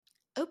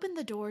opened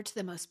the door to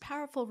the most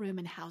powerful room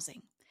in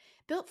housing.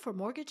 Built for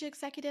mortgage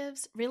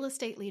executives, real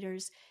estate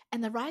leaders,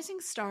 and the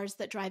rising stars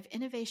that drive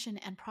innovation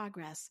and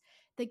progress,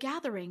 The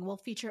Gathering will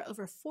feature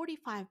over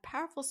 45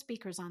 powerful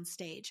speakers on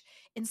stage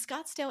in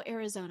Scottsdale,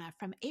 Arizona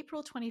from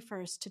April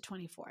 21st to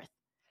 24th.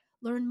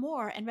 Learn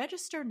more and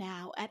register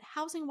now at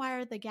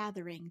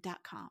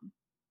housingwirethegathering.com.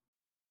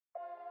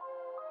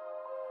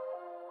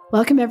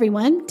 Welcome,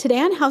 everyone. Today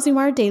on Housing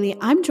Wire Daily,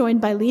 I'm joined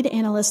by lead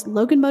analyst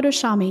Logan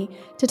Mohtashami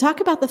to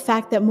talk about the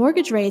fact that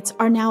mortgage rates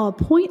are now a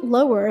point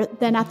lower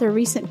than at their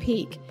recent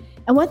peak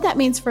and what that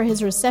means for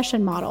his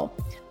recession model.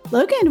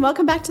 Logan,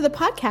 welcome back to the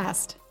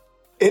podcast.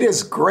 It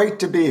is great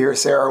to be here,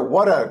 Sarah.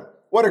 What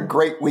a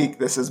great week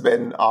this has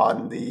been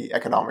on the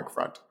economic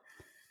front.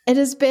 It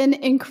has been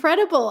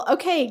incredible.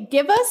 Okay,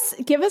 give us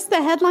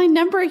the headline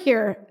number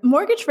here.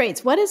 Mortgage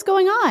rates, what is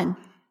going on?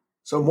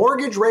 So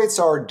mortgage rates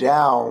are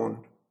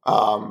down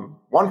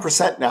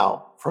 1%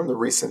 now from the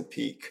recent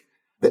peak.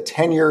 The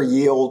 10-year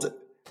yield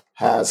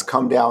has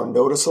come down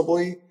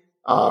noticeably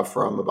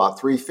from about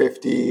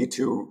 350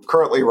 to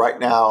currently right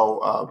now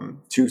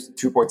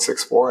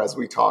 2.64 as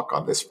we talk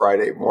on this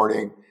Friday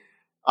morning.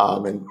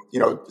 And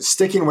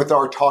sticking with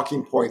our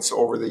talking points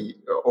over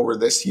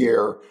this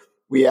year,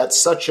 we had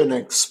such an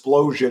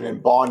explosion in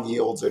bond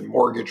yields and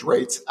mortgage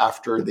rates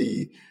after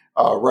the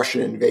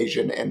Russian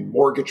invasion, and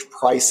mortgage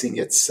pricing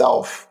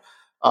itself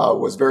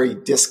was very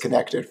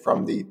disconnected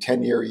from the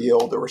 10-year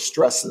yield. There was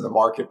stress in the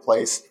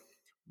marketplace.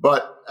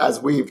 But as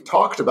we've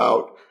talked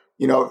about,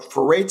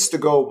 for rates to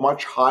go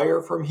much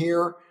higher from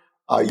here,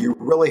 you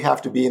really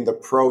have to be in the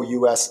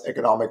pro-U.S.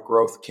 economic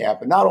growth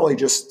camp. And not only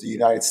just the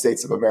United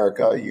States of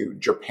America,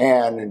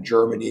 Japan and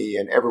Germany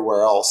and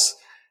everywhere else.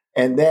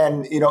 And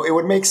then, it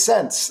would make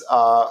sense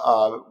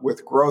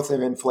with growth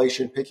and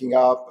inflation picking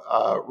up,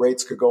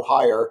 rates could go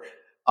higher.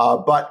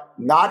 But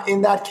not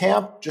in that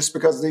camp, just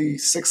because the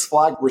Six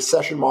Flag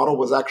recession model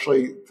was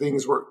actually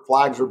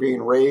flags were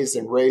being raised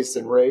and raised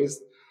and raised.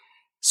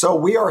 So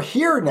we are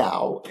here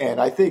now.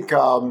 And I think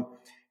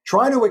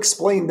trying to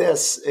explain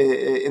this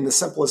in the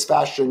simplest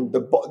fashion,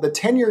 the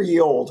 10-year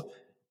yield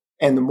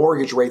and the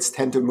mortgage rates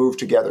tend to move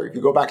together. If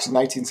you go back to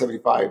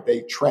 1975,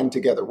 they trend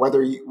together.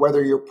 Whether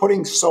you're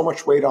putting so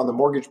much weight on the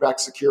mortgage-backed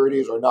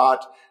securities or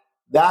not,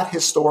 that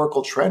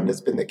historical trend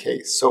has been the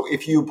case. So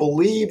if you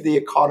believe the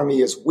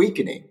economy is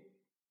weakening,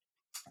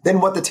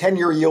 then what the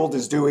 10-year yield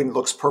is doing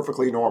looks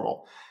perfectly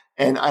normal.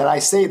 And I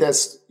say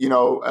this,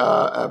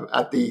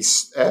 at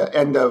the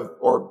end of,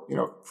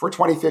 for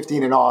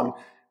 2015 and on,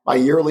 my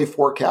yearly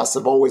forecasts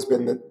have always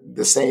been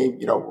the same.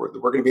 We're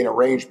going to be in a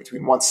range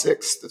between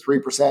 1.6 to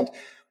 3%.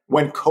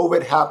 When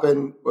COVID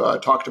happened,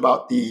 talked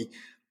about the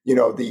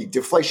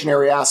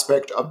deflationary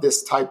aspect of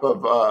this type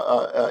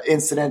of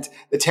incident.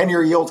 The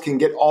 10-year yield can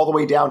get all the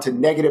way down to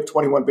negative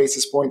 21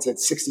 basis points at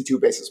 62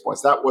 basis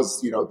points. That was,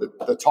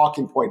 the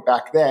talking point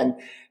back then.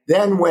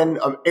 Then when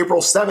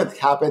April 7th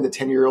happened, the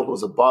 10-year yield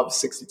was above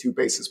 62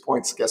 basis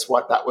points. Guess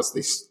what? That was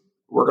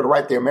we're going to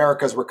write the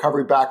America's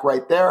recovery back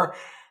right there.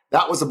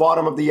 That was the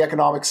bottom of the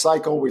economic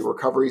cycle.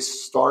 Recovery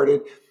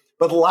started.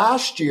 But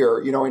last year,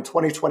 in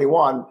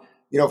 2021,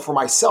 for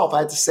myself, I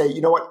had to say,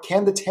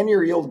 can the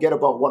 10-year yield get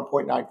above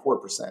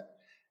 1.94%?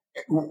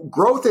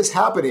 Growth is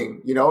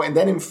happening, and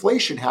then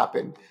inflation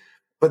happened.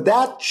 But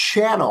that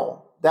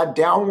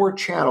downward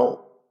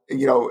channel,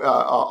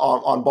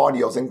 on bond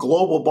yields, and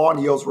global bond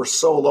yields were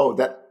so low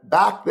that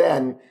back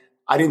then,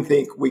 I didn't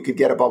think we could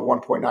get above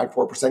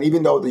 1.94%,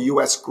 even though the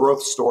U.S.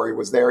 growth story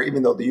was there,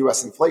 even though the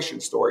U.S. inflation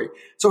story.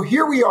 So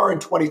here we are in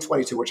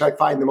 2022, which I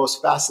find the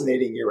most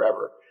fascinating year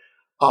ever.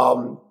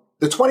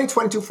 The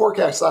 2022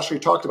 forecast actually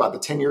talked about the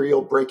 10-year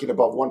yield breaking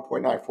above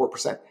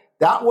 1.94%.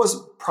 That was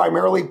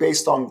primarily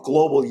based on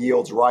global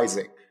yields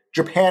rising.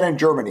 Japan and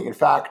Germany, in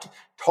fact,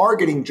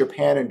 targeting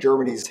Japan and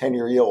Germany's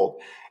 10-year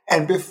yield.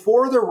 And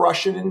before the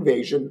Russian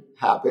invasion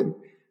happened,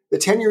 the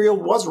 10-year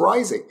yield was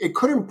rising. It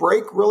couldn't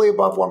break really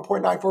above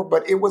 1.94,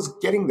 but it was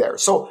getting there.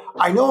 So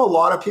I know a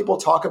lot of people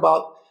talk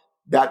about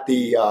that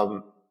the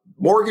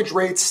mortgage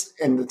rates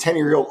and the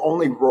 10-year yield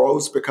only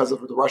rose because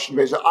of the Russian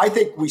invasion. I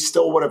think we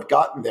still would have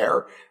gotten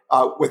there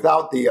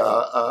without the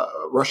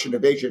Russian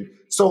invasion.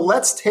 So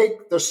let's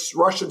take this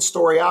Russian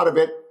story out of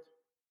it.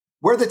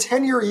 Where the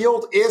 10-year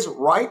yield is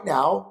right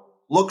now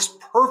looks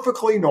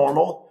perfectly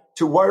normal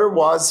to where it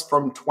was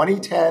from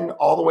 2010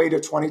 all the way to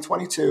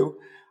 2022.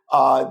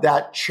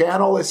 That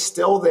channel is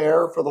still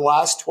there for the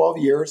last 12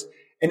 years,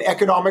 and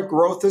economic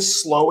growth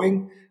is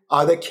slowing.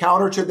 The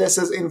counter to this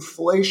is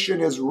inflation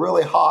is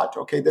really hot.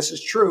 Okay, this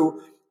is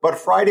true. But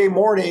Friday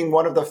morning,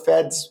 one of the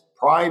Fed's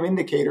prime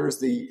indicators,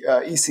 the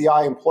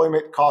ECI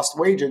employment cost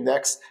wage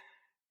index,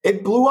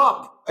 it blew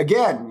up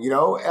again,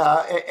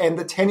 and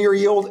the 10-year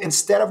yield,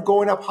 instead of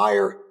going up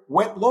higher,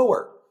 went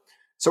lower.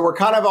 So we're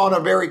kind of on a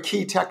very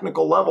key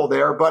technical level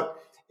there. But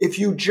if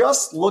you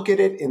just look at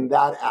it in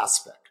that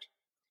aspect,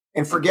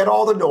 and forget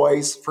all the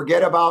noise,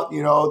 forget about, the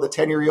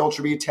 10-year yield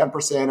should be at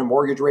 10% and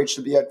mortgage rates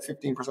should be at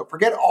 15%.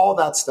 Forget all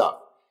that stuff.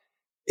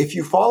 If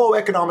you follow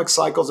economic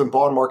cycles and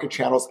bond market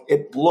channels,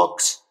 it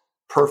looks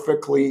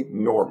perfectly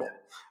normal.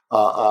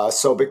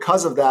 So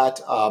because of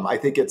that, I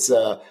think it's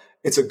a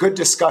good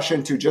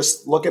discussion to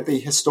just look at the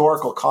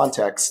historical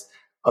context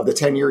of the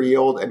 10-year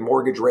yield and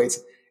mortgage rates.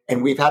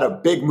 And we've had a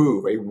big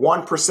move, a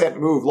 1%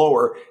 move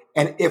lower.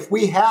 And if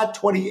we had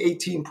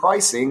 2018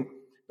 pricing,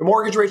 the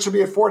mortgage rate should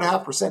be at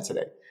 4.5%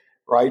 today,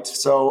 right?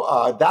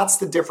 So that's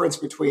the difference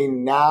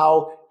between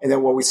now and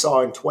then what we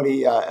saw in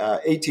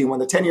 2018 when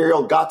the 10-year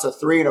yield got to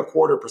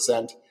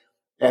 3.25%,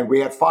 and we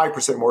had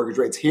 5% mortgage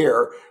rates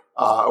here.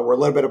 We're a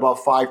little bit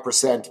above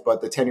 5%,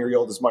 but the 10-year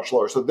yield is much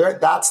lower. So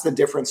that's the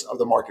difference of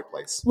the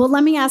marketplace. Well,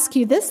 let me ask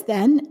you this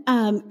then.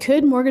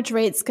 Could mortgage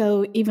rates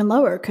go even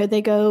lower? Could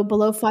they go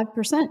below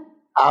 5%?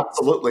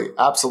 Absolutely.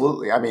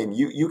 Absolutely. I mean,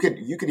 you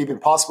could even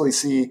possibly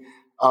see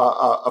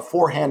a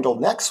 4 handle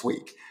next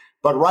week.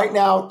 But right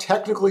now,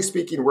 technically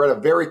speaking, we're at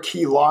a very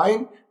key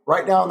line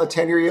right now in the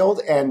 10-year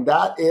yield. And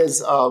that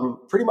is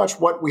pretty much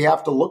what we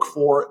have to look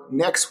for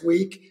next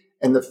week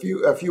and a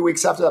few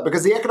weeks after that,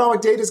 because the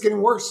economic data is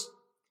getting worse.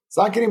 It's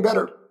not getting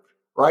better,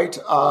 right?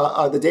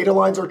 The data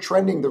lines are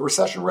trending. The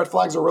recession red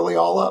flags are really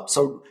all up.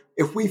 So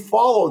if we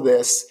follow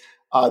this,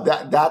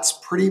 that's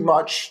pretty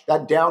much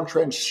that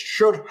downtrend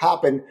should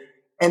happen.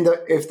 And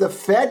if the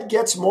Fed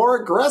gets more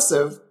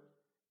aggressive,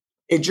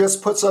 it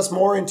just puts us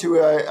more into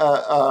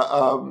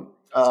a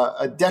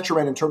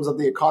detriment in terms of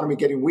the economy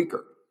getting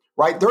weaker,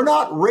 right? They're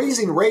not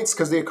raising rates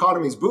because the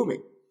economy is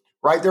booming,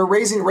 right? They're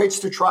raising rates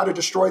to try to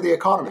destroy the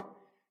economy.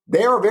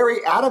 They are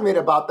very adamant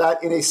about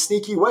that in a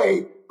sneaky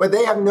way, but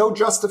they have no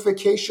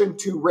justification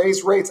to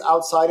raise rates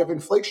outside of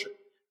inflation,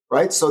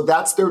 right? So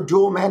that's their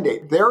dual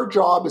mandate. Their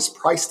job is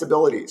price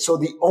stability. So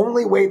the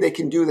only way they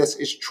can do this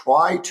is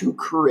try to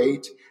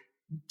create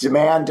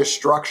demand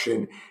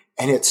destruction.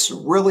 And it's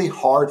really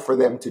hard for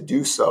them to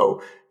do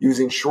so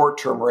using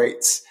short-term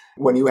rates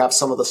when you have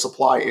some of the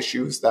supply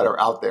issues that are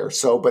out there.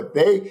 So, but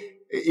they,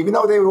 even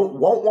though they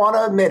won't want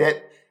to admit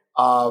it,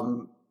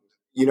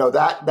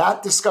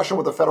 that discussion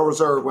with the Federal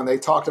Reserve when they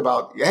talked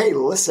about, hey,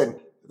 listen,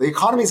 the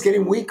economy is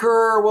getting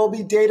weaker, we'll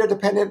be data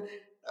dependent.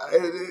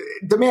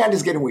 Demand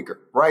is getting weaker,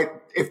 right?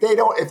 If they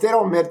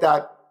don't admit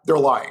that, they're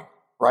lying,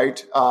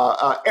 right?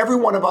 Every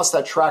one of us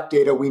that track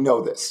data, we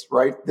know this,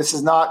 right? This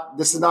is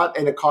not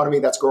an economy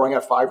that's growing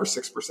at 5 or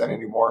 6%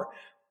 anymore.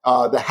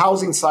 The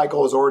housing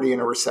cycle is already in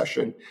a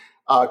recession.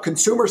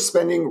 Consumer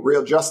spending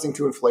readjusting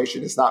to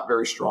inflation is not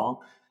very strong.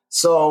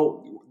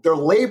 So their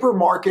labor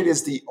market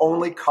is the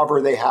only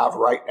cover they have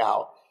right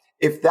now.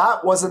 If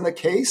that wasn't the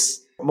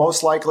case,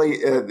 most likely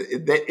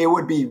it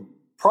would be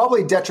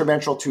probably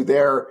detrimental to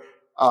their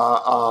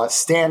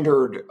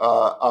standard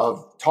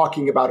of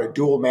talking about a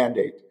dual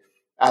mandate.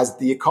 As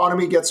the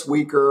economy gets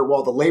weaker,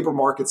 while the labor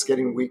market's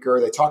getting weaker,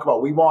 they talk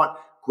about we want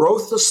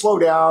growth to slow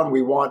down,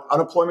 we want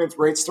unemployment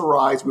rates to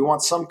rise, we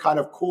want some kind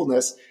of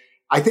coolness.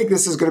 I think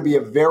this is going to be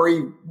a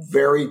very,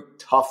 very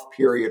tough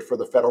period for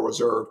the Federal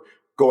Reserve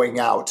going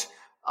out.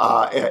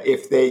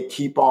 If they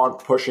keep on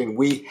pushing,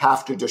 we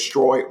have to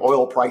destroy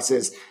oil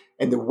prices.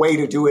 And the way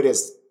to do it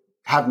is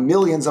have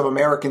millions of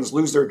Americans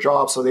lose their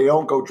jobs so they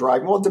don't go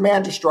driving. Well,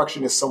 demand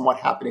destruction is somewhat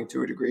happening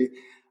to a degree.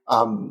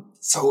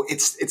 So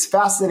it's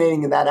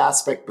fascinating in that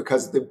aspect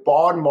because the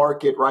bond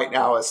market right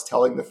now is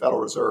telling the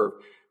Federal Reserve,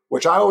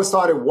 which I always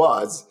thought it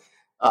was,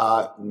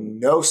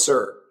 no,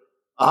 sir.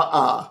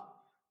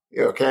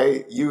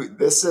 Okay.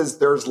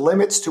 There's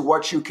limits to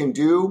what you can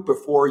do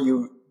before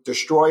you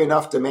destroy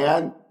enough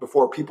demand,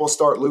 before people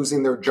start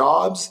losing their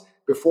jobs,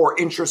 before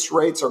interest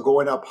rates are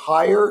going up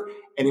higher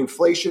and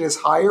inflation is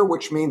higher,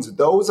 which means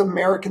those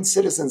American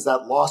citizens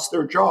that lost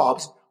their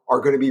jobs are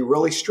going to be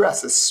really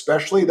stressed,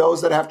 especially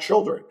those that have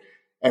children.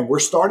 And we're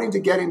starting to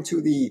get into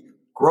the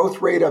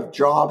growth rate of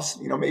jobs,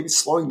 maybe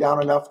slowing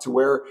down enough to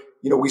where,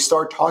 we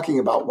start talking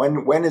about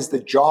when is the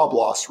job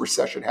loss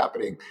recession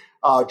happening?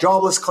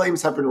 Jobless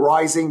claims have been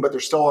rising, but they're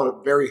still at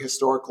a very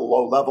historical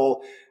low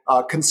level.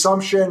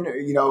 Consumption,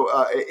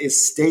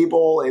 is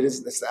stable. It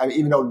is,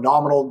 even though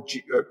nominal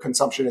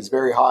consumption is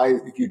very high,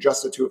 if you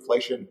adjust it to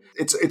inflation,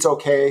 it's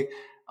okay.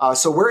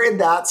 So we're in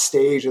that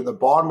stage, and the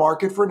bond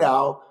market for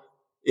now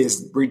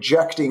is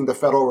rejecting the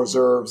Federal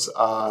Reserve's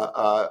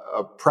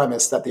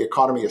premise that the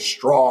economy is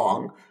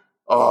strong,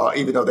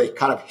 even though they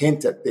kind of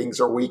hint at things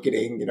are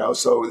weakening.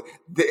 So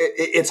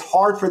it's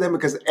hard for them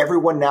because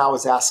everyone now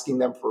is asking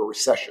them for a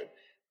recession.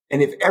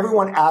 And if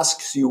everyone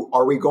asks you,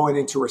 are we going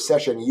into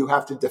recession? You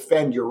have to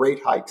defend your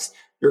rate hikes.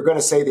 You're going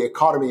to say the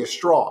economy is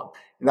strong.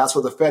 And that's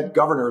what the Fed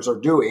governors are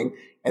doing.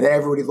 And then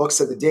everybody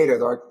looks at the data.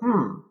 They're like,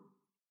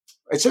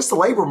 it's just the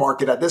labor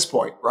market at this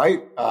point,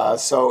 right?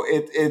 So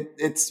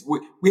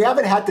we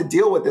haven't had to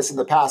deal with this in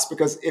the past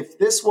because if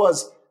this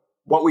was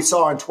what we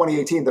saw in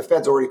 2018, the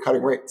Fed's already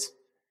cutting rates,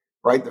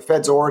 right? The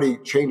Fed's already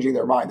changing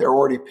their mind. They're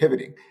already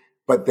pivoting.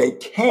 But they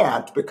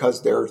can't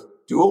because they're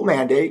dual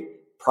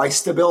mandate, price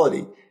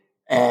stability.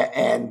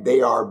 And they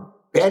are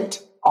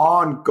bent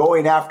on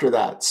going after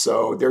that.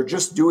 So they're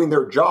just doing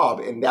their job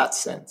in that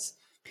sense.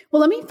 Well,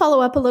 let me follow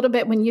up a little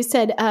bit. When you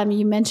said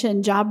you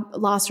mentioned job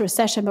loss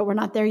recession, but we're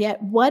not there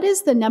yet. What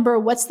is the number?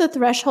 What's the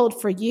threshold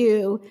for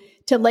you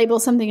to label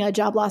something a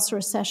job loss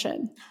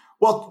recession?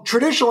 Well,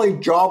 traditionally,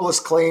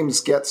 jobless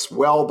claims gets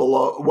well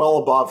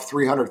above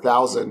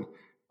 300,000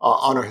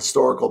 on a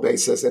historical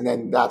basis, and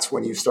then that's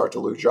when you start to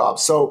lose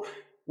jobs. So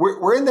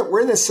we're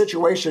in this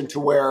situation to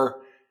where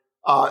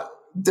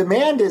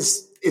demand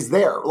is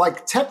there.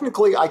 Like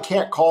technically, I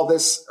can't call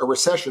this a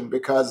recession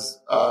because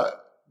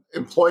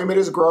employment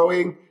is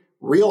growing,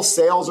 real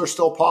sales are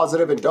still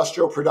positive,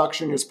 industrial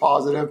production is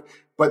positive,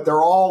 but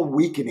they're all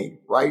weakening,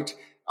 right?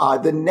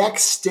 The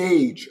next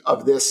stage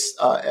of this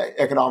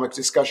economic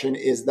discussion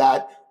is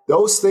that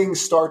those things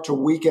start to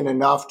weaken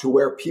enough to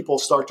where people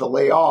start to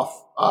lay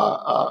off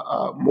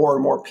more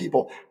and more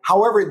people.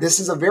 However, this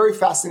is a very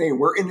fascinating.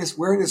 We're in this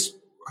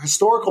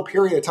historical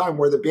period of time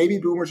where the baby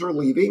boomers are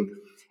leaving,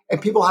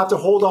 and people have to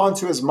hold on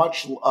to as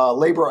much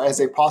labor as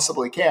they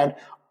possibly can.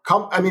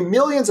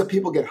 Millions of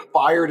people get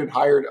fired and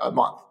hired a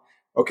month.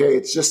 Okay,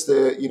 it's just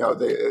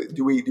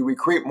do we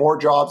create more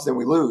jobs than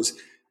we lose?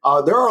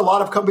 There are a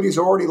lot of companies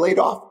who already laid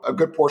off a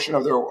good portion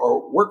of their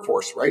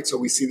workforce, right? So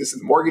we see this in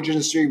the mortgage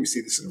industry, we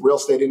see this in the real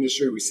estate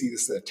industry, we see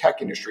this in the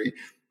tech industry.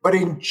 But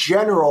in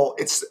general,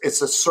 it's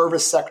a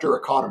service sector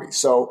economy.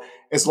 So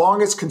as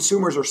long as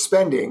consumers are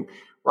spending,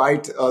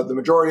 right, the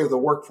majority of the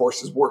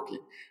workforce is working.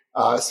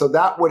 So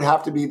that would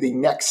have to be the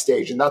next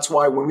stage. And that's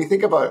why when we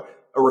think of a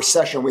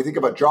recession, we think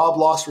of a job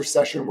loss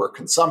recession where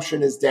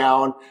consumption is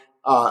down,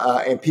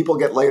 and people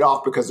get laid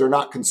off because they're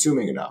not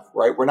consuming enough,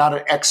 right? We're not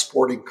an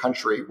exporting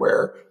country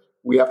where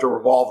we have to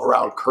revolve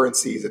around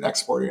currencies and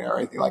exporting or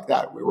anything like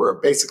that. We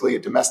were basically a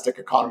domestic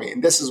economy.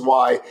 And this is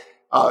why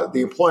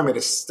the employment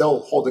is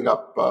still holding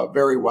up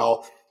very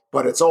well.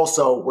 But it's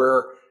also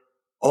we're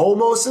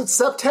almost in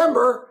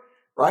September,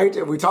 right?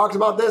 And we talked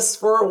about this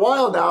for a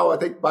while now. I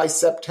think by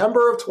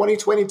September of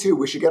 2022,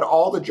 we should get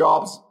all the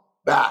jobs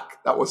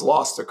back that was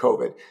lost to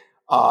COVID.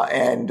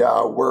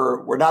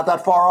 We're not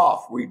that far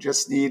off. We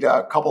just need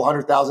a couple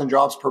 100,000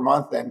 jobs per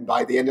month. And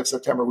by the end of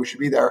September, we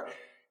should be there.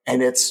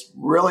 And it's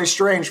really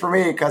strange for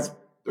me because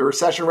the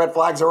recession red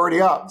flags are already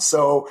up.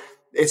 So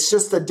it's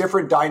just the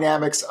different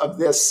dynamics of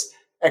this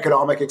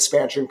economic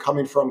expansion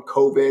coming from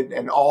COVID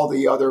and all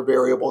the other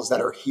variables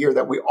that are here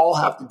that we all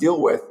have to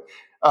deal with,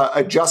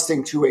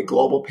 adjusting to a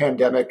global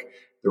pandemic,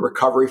 the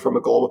recovery from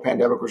a global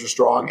pandemic, which is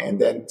strong. And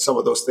then some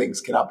of those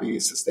things cannot be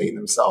sustained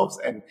themselves.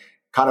 And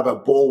kind of a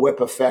bullwhip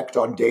effect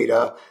on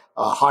data,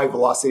 high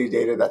velocity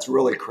data. That's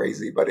really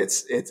crazy. But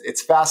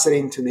it's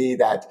fascinating to me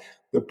that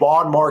the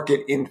bond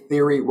market, in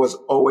theory, was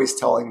always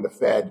telling the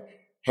Fed,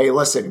 hey,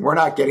 listen, we're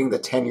not getting the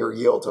 10-year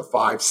yield to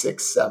 5,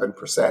 6,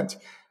 7%.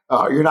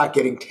 You're not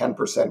getting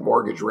 10%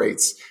 mortgage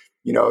rates.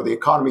 The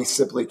economy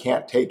simply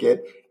can't take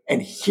it.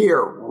 And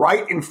here,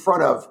 right in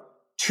front of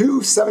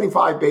 2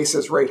 75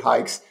 basis rate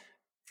hikes,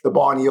 the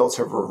bond yields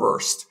have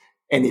reversed.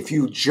 And if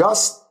you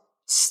just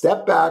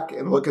step back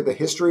and look at the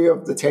history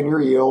of the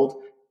 10-year yield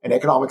and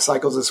economic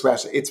cycles,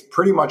 it's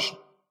pretty much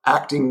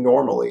acting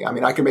normally. I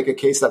mean, I can make a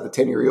case that the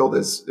 10-year yield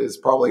is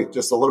probably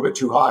just a little bit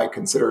too high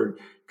considering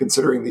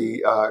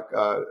the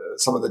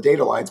some of the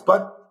data lines,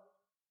 but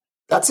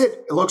that's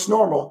it. It looks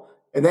normal.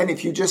 And then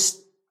if you just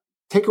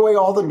take away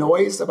all the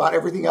noise about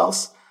everything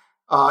else,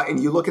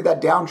 and you look at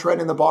that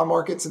downtrend in the bond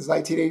market since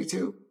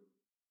 1982,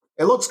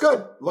 it looks good.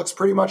 It looks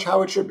pretty much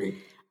how it should be.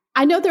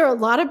 I know there are a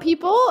lot of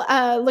people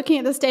looking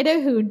at this data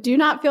who do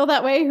not feel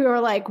that way, who are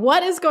like,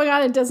 what is going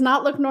on? It does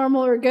not look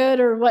normal or good,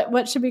 or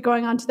what should be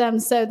going on to them.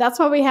 So that's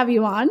why we have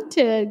you on,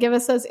 to give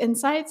us those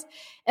insights.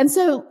 And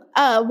so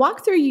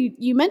walk through,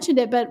 you mentioned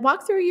it, but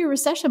walk through your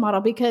recession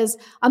model, because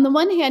on the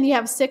one hand, you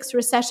have 6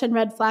 recession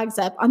red flags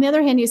up. On the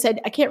other hand, you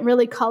said, I can't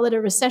really call it a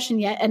recession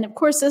yet. And of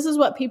course, this is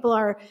what people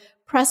are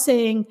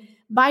pressing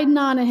Biden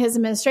on and his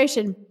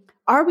administration.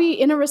 Are we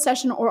in a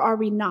recession or are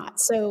we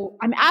not? So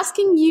I'm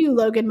asking you,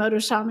 Logan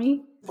Mohtashami.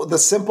 Well, the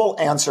simple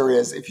answer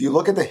is, if you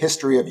look at the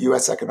history of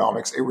U.S.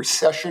 economics, a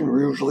recession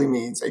usually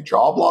means a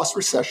job loss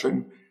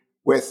recession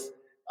with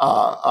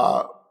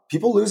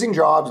people losing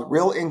jobs,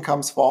 real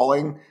incomes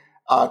falling,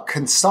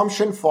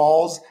 consumption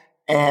falls,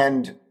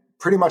 and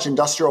pretty much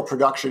industrial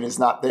production is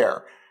not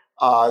there.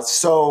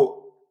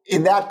 So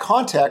in that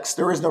context,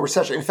 there is no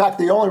recession. In fact,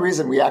 the only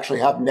reason we actually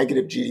have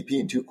negative GDP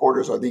in 2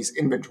 quarters are these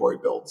inventory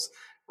builds.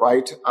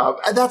 Right.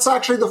 And that's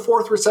actually the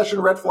 4th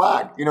recession red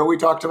flag. We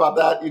talked about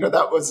that.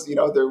 That was,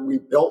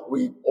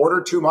 we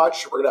ordered too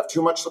much. We're going to have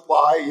too much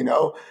supply.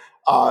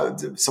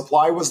 The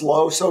supply was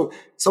low. So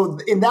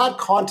in that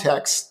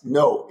context,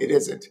 no, it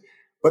isn't.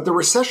 But the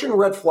recession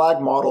red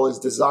flag model is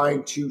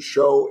designed to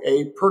show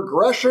a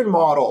progression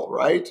model,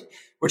 right?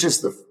 Which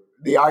is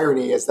the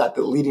irony is that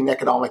the leading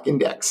economic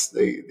index,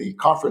 the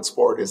conference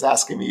board, is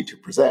asking me to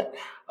present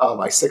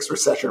my 6th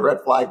recession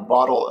red flag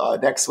model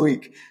next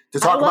week to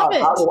talk about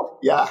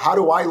how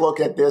do I look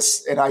at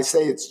this? And I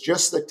say it's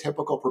just the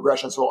typical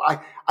progression. So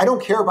I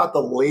don't care about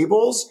the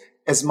labels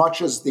as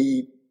much as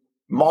the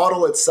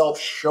model itself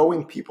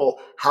showing people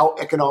how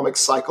economic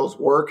cycles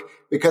work,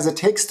 because it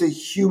takes the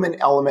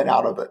human element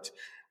out of it.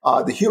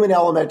 The human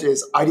element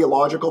is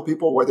ideological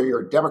people, whether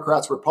you're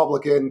Democrats,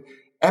 Republican,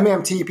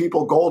 MMT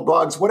people, gold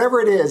bugs,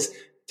 whatever it is,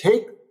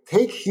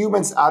 take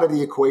humans out of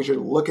the equation,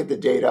 look at the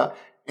data,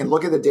 and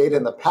look at the data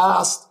in the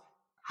past,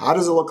 How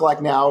does it look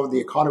like now? The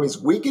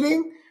economy's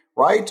weakening,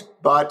 right?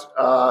 But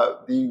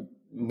the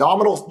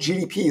nominal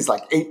GDP is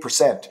like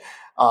 8%.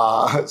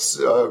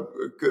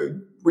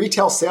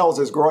 Retail sales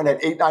is growing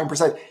at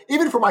 8-9%.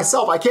 Even for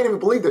myself, I can't even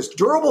believe this.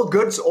 Durable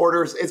goods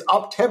orders is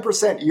up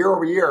 10% year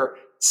over year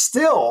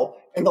still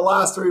in the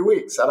last 3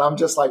 weeks. And I'm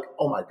just like,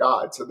 oh my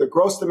God. So the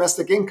gross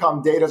domestic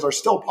income data are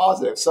still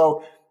positive.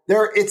 So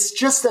it's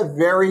just a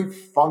very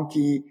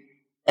funky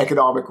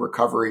economic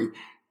recovery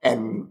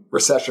and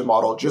recession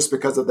model just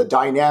because of the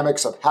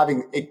dynamics of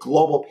having a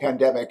global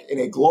pandemic in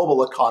a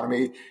global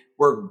economy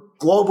where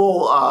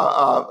global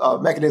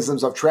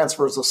mechanisms of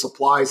transfers of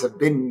supplies have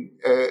been,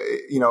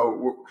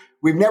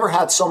 we've never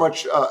had so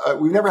much,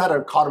 we've never had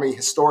an economy,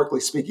 historically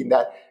speaking,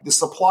 that the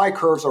supply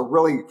curves are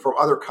really from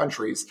other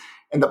countries.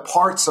 And the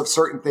parts of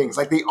certain things,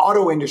 like the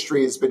auto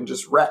industry has been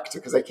just wrecked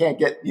because they can't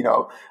get,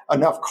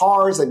 enough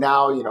cars. And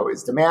now,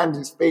 its demand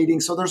is fading.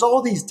 So there's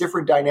all these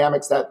different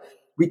dynamics that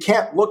we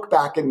can't look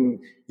back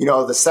in, the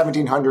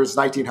 1700s,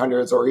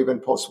 1900s, or even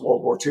post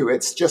World War II.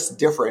 It's just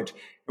different.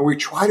 And we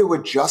try to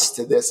adjust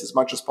to this as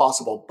much as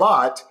possible.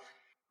 But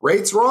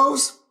rates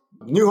rose,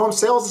 new home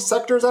sales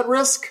sector is at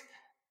risk.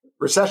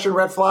 Recession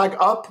red flag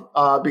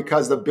up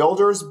because the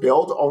builders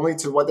build only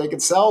to what they can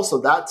sell. So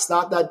that's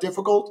not that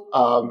difficult.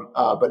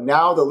 But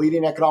now the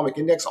leading economic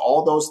index,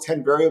 all those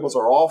 10 variables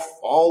are all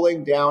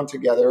falling down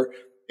together.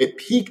 It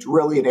peaked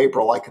really in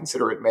April. I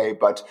consider it May.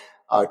 But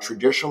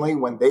traditionally,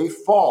 when they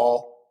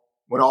fall,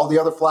 when all the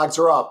other flags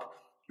are up,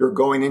 you're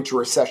going into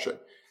recession.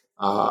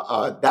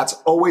 That's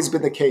always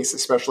been the case,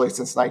 especially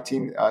since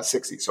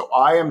 1960. So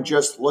I am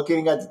just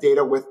looking at the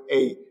data with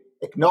a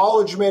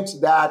acknowledgement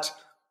that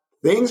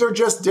things are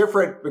just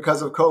different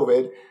because of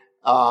COVID,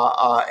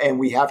 and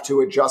we have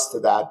to adjust to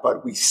that.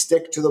 But we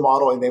stick to the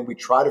model, and then we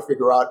try to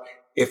figure out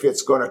if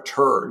it's going to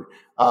turn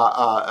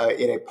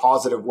in a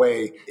positive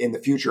way in the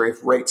future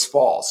if rates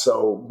fall.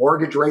 So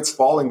mortgage rates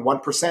falling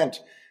 1%,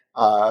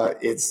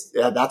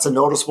 that's a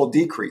noticeable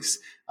decrease.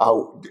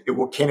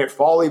 Can it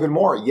fall even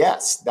more?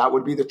 Yes, that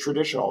would be the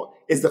traditional.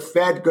 Is the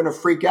Fed going to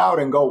freak out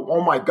and go,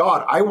 oh my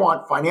God, I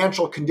want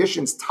financial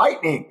conditions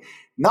tightening,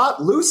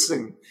 not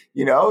loosening?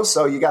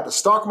 So you got the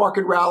stock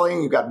market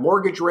rallying, you got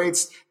mortgage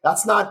rates.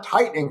 That's not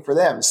tightening for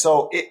them.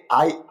 So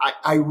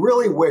I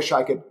really wish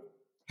I could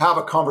have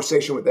a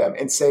conversation with them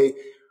and say,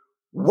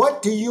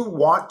 what do you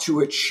want to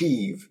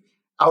achieve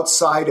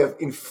outside of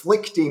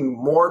inflicting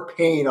more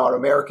pain on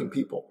American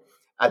people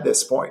at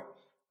this point,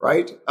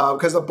 right?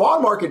 Because the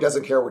bond market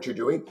doesn't care what you're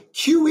doing.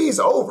 QE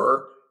is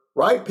over,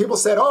 right? People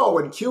said, oh,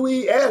 when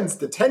QE ends,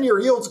 the 10-year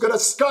yield's going to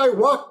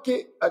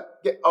skyrocket.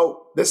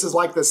 This is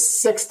like the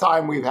sixth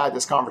time we've had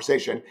this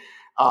conversation.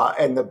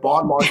 And the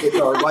bond markets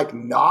are like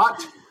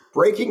not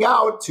breaking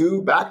out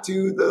back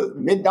to the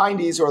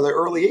mid-90s or the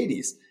early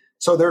 80s.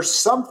 So there's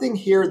something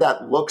here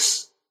that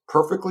looks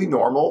perfectly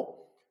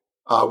normal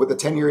with the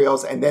 10-year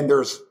yields. And then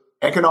there's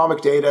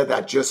economic data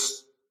that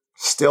just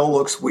still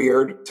looks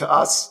weird to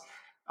us.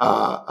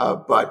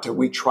 But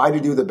we try to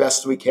do the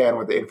best we can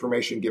with the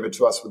information given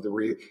to us with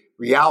the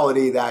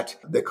reality that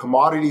the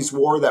commodities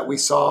war that we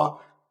saw,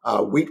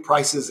 wheat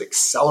prices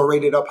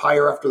accelerated up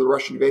higher after the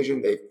Russian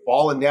invasion. They've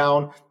fallen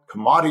down.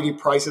 Commodity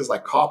prices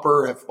like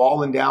copper have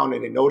fallen down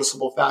in a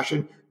noticeable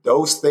fashion.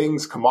 Those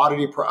things,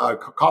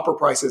 copper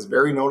prices,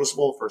 very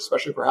noticeable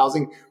especially for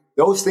housing.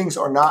 Those things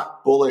are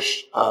not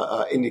bullish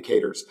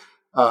indicators,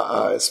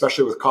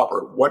 especially with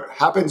copper. What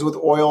happens with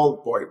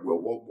oil? Boy,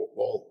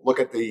 we'll look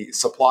at the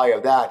supply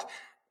of that.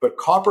 But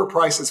copper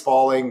prices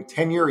falling,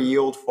 10-year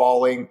yield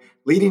falling,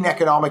 leading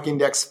economic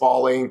index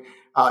falling,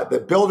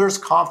 the builders'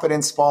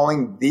 confidence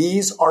falling.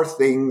 These are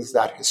things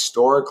that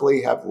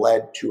historically have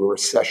led to a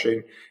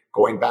recession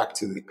going back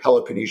to the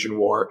Peloponnesian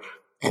War.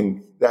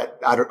 And that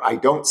I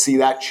don't see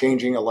that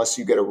changing unless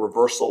you get a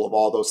reversal of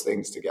all those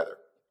things together.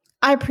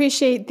 I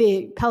appreciate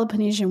the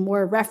Peloponnesian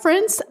War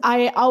reference.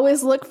 I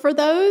always look for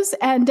those.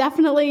 And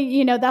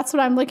definitely, that's what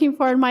I'm looking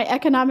for in my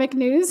economic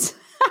news.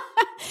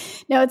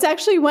 No, it's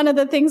actually one of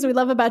the things we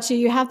love about you.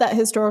 You have that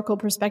historical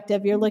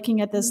perspective. You're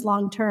looking at this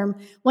long term.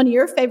 One of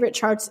your favorite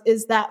charts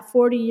is that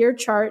 40-year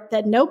chart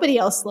that nobody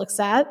else looks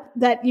at,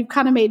 that you've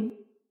kind of made.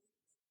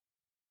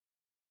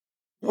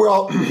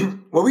 Well,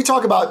 when we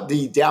talk about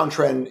the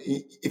downtrend,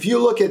 if you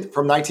look at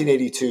from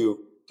 1982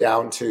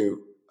 down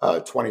to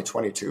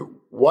 2022,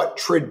 what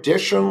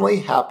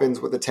traditionally happens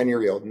with the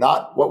 10-year yield,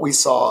 not what we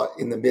saw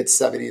in the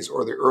mid-70s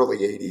or the early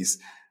 80s,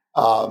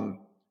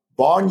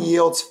 bond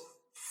yields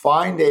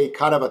find a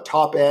kind of a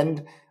top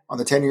end on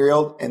the 10-year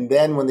yield, and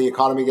then when the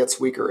economy gets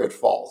weaker, it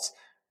falls,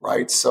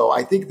 right? So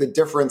I think the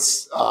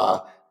difference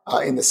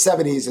in the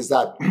 70s is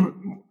that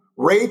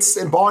rates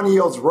and bond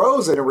yields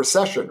rose in a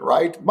recession,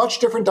 right? Much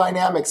different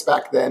dynamics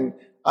back then,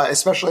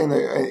 especially in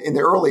the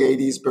early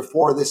 80s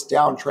before this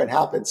downtrend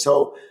happened.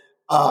 So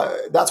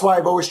that's why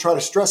I've always tried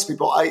to stress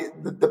people.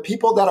 The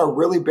people that are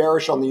really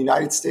bearish on the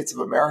United States of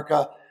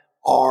America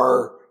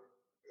are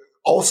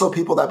also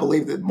people that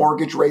believe that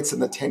mortgage rates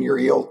and the 10-year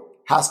yield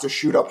has to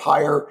shoot up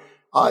higher.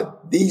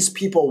 These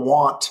people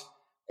want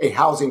a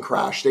housing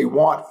crash. They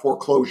want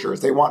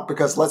foreclosures.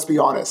 Because let's be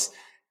honest,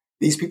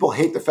 these people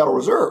hate the Federal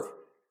Reserve.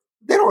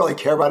 They don't really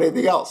care about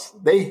anything else.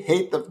 They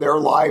hate that their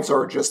lives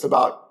are just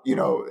about,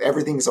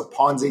 everything's a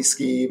Ponzi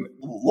scheme.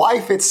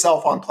 Life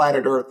itself on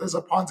planet Earth is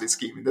a Ponzi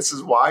scheme. And this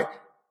is why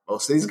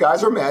most of these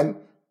guys are men.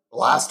 The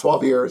last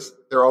 12 years,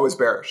 they're always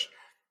bearish.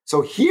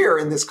 So here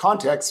in this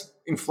context,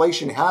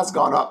 inflation has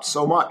gone up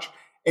so much.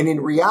 And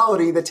in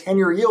reality, the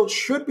 10-year yield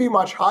should be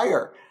much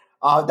higher.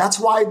 That's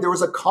why there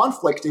was a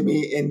conflict in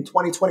me in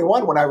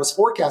 2021 when I was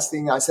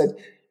forecasting. I said,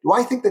 do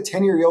I think the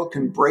 10-year yield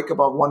can break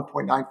above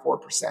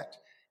 1.94%?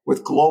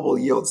 With global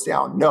yields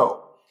down?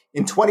 No.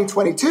 In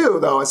 2022,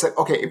 though, I said,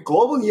 okay, if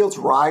global yields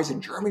rise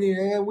in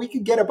Germany, we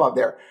could get above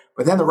there.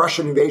 But then the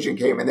Russian invasion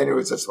came, and then it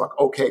was just like,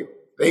 okay,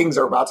 things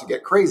are about to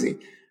get crazy.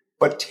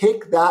 But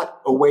take that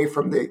away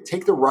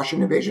take the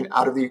Russian invasion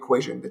out of the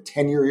equation. The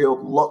 10-year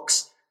yield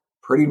looks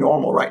pretty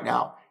normal right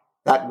now.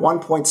 That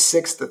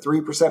 1.6 to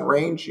 3%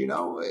 range,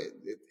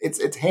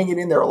 it's hanging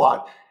in there a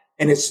lot.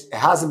 And it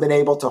hasn't been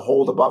able to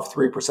hold above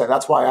 3%.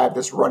 That's why I have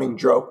this running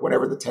joke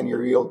whenever the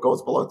 10-year yield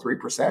goes below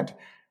 3%.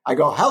 I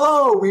go,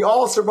 hello, we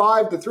all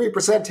survived the 3%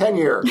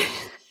 10-year.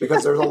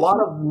 Because there's a lot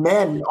of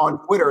men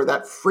on Twitter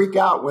that freak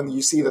out when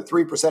you see the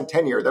 3%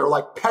 10-year. They're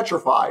like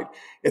petrified.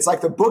 It's like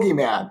the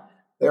boogeyman.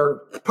 They're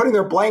putting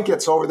their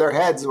blankets over their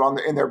heads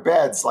in their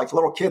beds like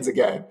little kids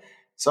again.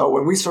 So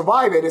when we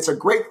survive it, it's a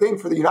great thing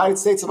for the United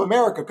States of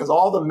America because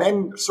all the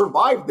men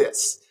survived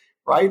this,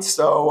 right?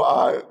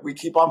 So we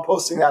keep on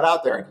posting that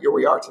out there. And here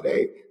we are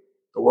today.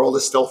 The world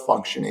is still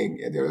functioning.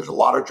 And there's a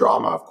lot of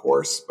drama, of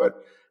course,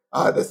 but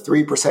the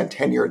 3%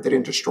 10-year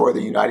didn't destroy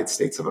the United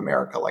States of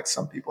America like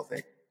some people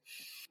think.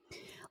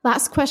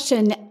 Last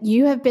question.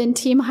 You have been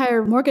team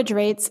higher mortgage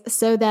rates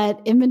so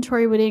that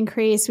inventory would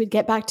increase. We'd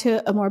get back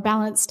to a more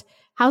balanced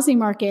housing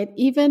market,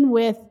 even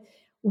with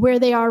where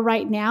they are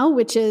right now,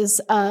 which is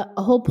a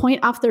whole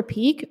point off their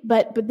peak,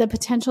 but the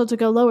potential to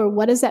go lower.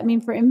 What does that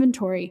mean for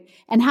inventory?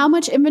 And how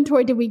much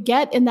inventory did we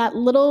get in that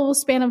little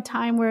span of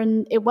time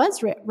when it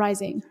was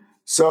rising?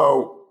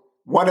 So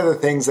one of the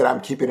things that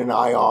I'm keeping an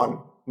eye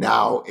on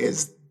now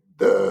is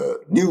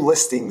the new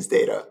listings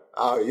data.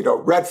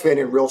 Redfin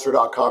and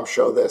Realtor.com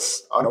show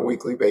this on a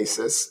weekly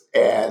basis,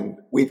 and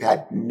we've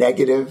had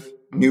negative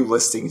new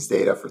listings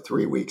data for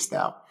 3 weeks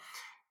now.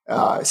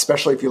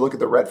 Especially if you look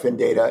at the Redfin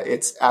data,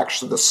 it's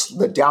actually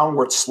the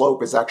downward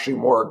slope is actually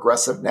more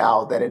aggressive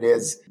now than it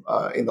is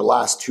in the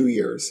last 2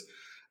 years.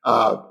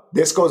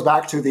 This goes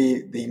back to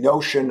the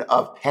notion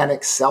of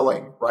panic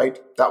selling, right?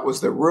 That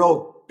was the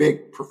real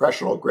big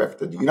professional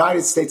grift. In the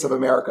United States of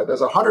America,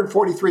 there's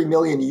 143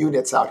 million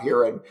units out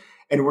here.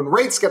 And when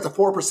rates get to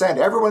 4%,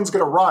 everyone's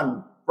going to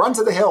run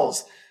to the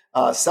hills,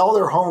 sell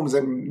their homes,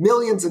 and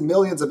millions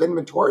of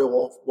inventory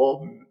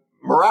will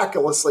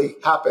miraculously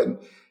happen.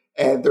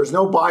 And there's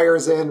no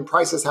buyers in,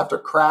 prices have to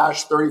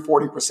crash 30,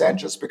 40%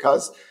 just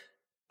because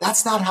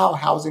that's not how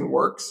housing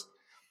works.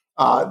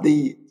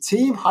 The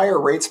team higher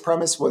rates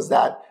premise was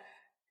that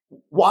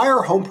why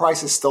are home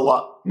prices still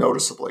up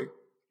noticeably?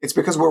 It's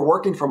because we're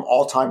working from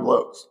all-time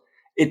lows.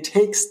 It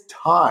takes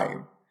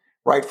time,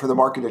 right, for the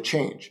market to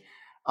change.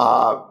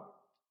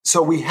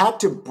 So we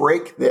had to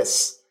break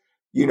this,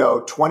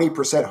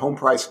 20% home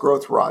price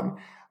growth run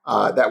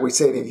that we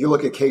say. If you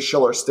look at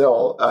Case-Shiller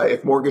still,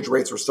 if mortgage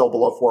rates were still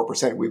below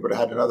 4%, we would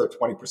have had another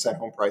 20%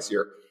 home price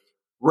year.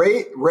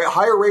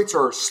 Higher rates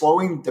are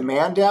slowing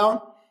demand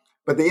down,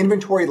 but the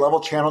inventory level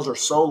channels are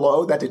so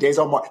low that the days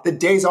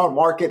on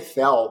market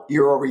fell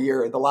year over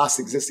year in the last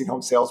existing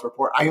home sales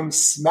report. I am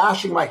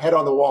smashing my head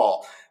on the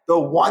wall. The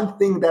one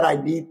thing that I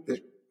need to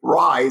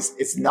rise,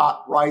 it's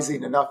not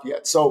rising enough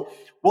yet. So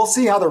we'll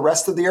see how the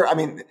rest of the year,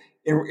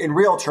 in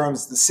real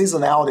terms, the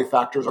seasonality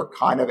factors are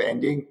kind of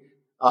ending.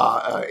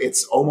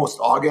 It's almost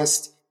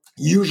August.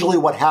 Usually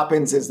what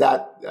happens is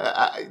that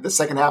the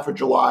second half of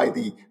July,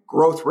 the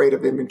growth rate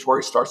of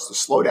inventory starts to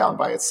slow down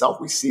by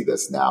itself. We see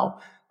this now.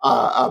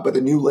 But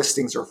the new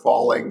listings are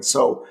falling.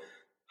 So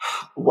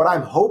what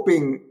I'm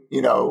hoping,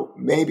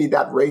 maybe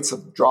that rates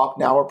have dropped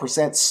now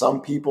 1%.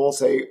 Some people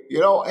say,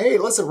 hey,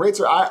 listen,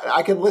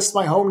 I can list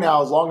my home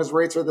now as long as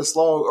rates are this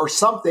low or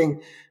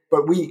something,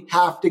 but we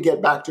have to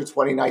get back to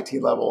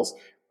 2019 levels.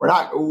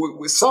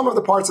 Some of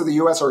the parts of the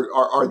U.S.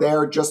 are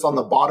there just on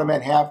the bottom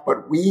end half,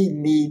 but we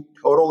need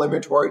total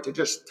inventory to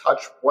just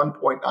touch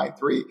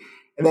 1.93.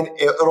 And then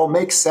it'll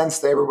make sense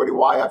to everybody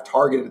why I've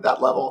targeted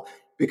that level,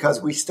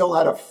 because we still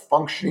had a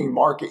functioning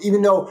market,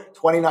 even though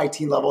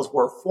 2019 levels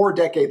were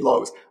 4-decade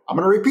lows. I'm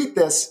going to repeat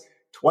this.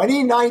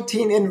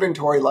 2019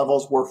 inventory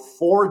levels were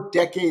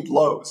 4-decade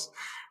lows,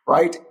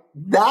 right?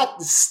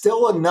 That's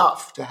still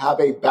enough to have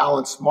a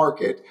balanced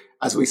market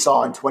as we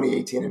saw in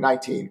 2018 and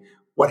 19.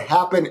 What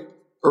happened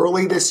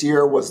early this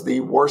year was the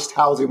worst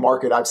housing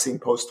market I've seen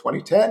post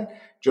 2010,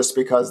 just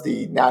because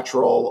the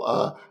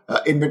natural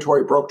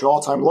inventory broke to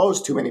all-time lows,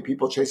 too many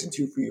people chasing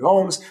too few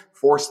homes,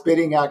 forced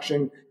bidding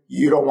action.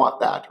 You don't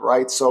want that,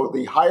 right? So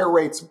the higher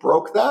rates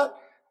broke that.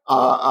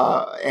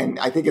 And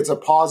I think it's a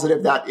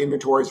positive that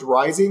inventory is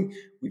rising.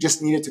 We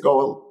just need it to go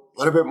a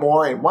little bit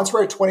more. And once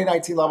we're at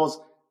 2019 levels,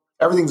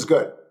 everything's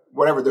good.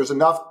 whatever. There's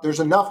enough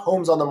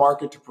homes on the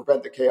market to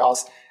prevent the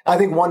chaos. I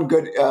think one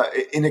good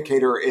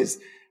indicator is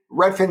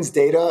Redfin's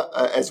data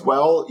as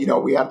well.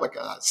 We had like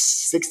a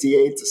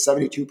 68 to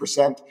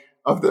 72%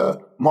 of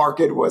the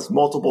market was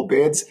multiple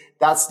bids.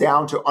 That's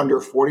down to under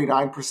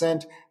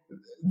 49%.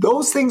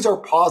 Those things are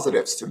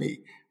positives to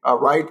me,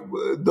 right?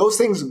 Those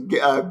things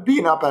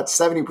being up at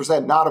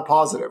 70%, not a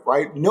positive,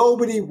 right?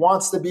 Nobody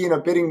wants to be in a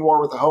bidding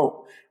war with a home,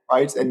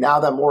 right? And now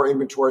that more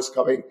inventory is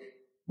coming,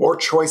 more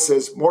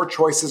choices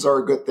are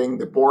a good thing.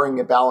 The boring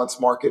and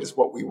balanced market is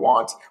what we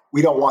want.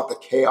 We don't want the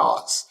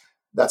chaos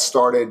that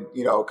started,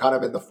 kind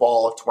of in the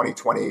fall of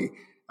 2020,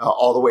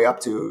 all the way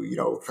up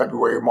to,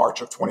 February,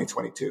 March of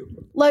 2022.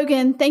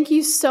 Logan, thank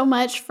you so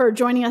much for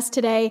joining us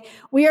today.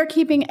 We are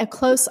keeping a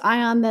close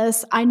eye on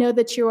this. I know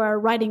that you are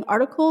writing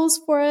articles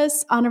for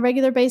us on a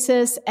regular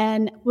basis,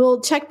 and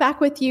we'll check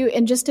back with you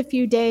in just a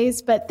few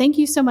days. But thank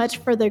you so much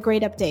for the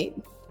great update.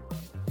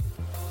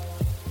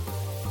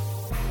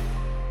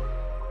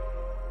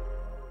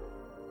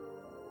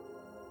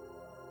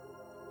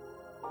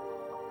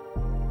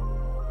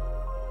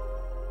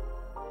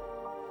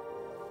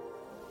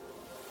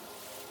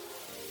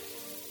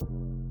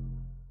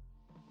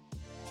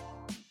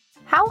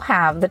 How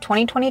have the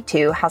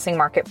 2022 housing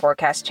market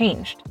forecasts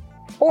changed?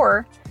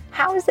 Or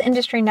how is the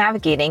industry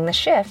navigating the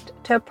shift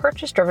to a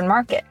purchase-driven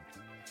market?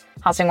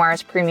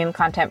 HousingWire's premium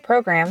content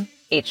program,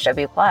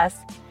 HW Plus,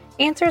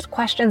 answers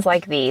questions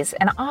like these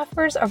and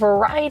offers a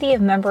variety of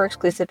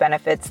member-exclusive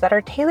benefits that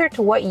are tailored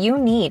to what you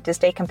need to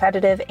stay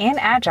competitive and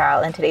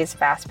agile in today's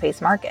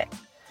fast-paced market.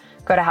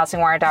 Go to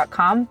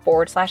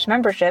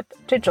housingwire.com/membership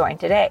to join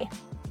today.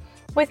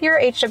 With your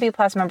HW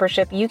Plus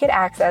membership, you get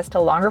access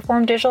to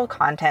longer-form digital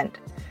content,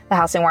 the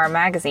HousingWire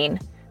magazine,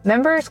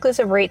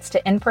 member-exclusive rates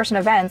to in-person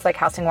events like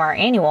HousingWire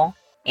Annual,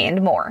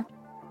 and more.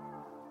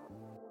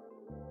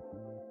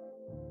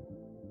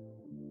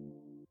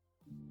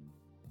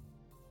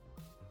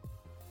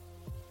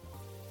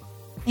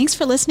 Thanks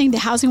for listening to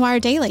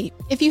HousingWire Daily.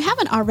 If you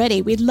haven't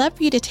already, we'd love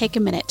for you to take a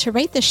minute to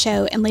rate the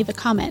show and leave a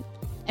comment.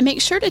 And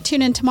make sure to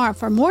tune in tomorrow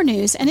for more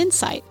news and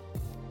insight.